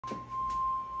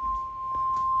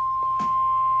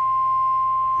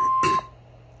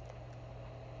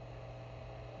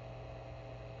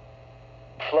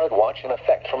watch in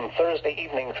effect from Thursday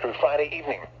evening through Friday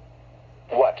evening.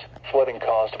 What flooding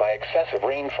caused by excessive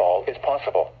rainfall is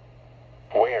possible?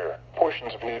 Where?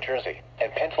 Portions of New Jersey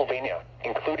and Pennsylvania,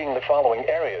 including the following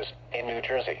areas in New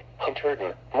Jersey: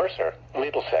 Hunterdon, Mercer,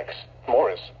 Middlesex,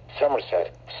 Morris,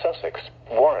 Somerset, Sussex,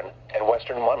 Warren, and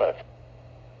Western Monmouth.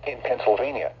 In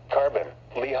Pennsylvania, Carbon,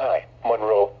 Lehigh,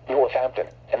 Monroe, Northampton,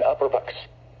 and Upper Bucks.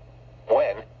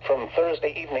 When? From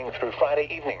Thursday evening through Friday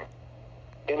evening.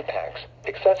 Impacts: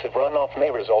 excessive runoff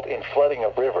may result in flooding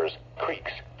of rivers,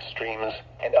 creeks, streams,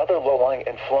 and other low-lying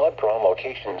and flood-prone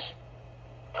locations.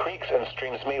 Creeks and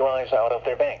streams may rise out of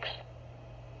their banks.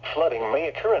 Flooding may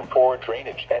occur in poor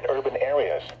drainage and urban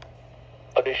areas.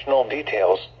 Additional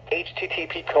details: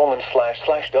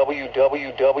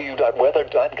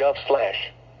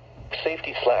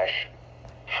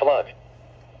 http://www.weather.gov/safety/flood.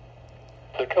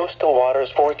 The coastal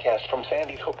waters forecast from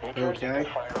Sandy Hook, New Jersey. Okay.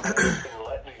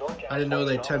 I didn't know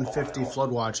they 1050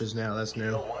 flood watches now. That's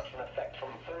new.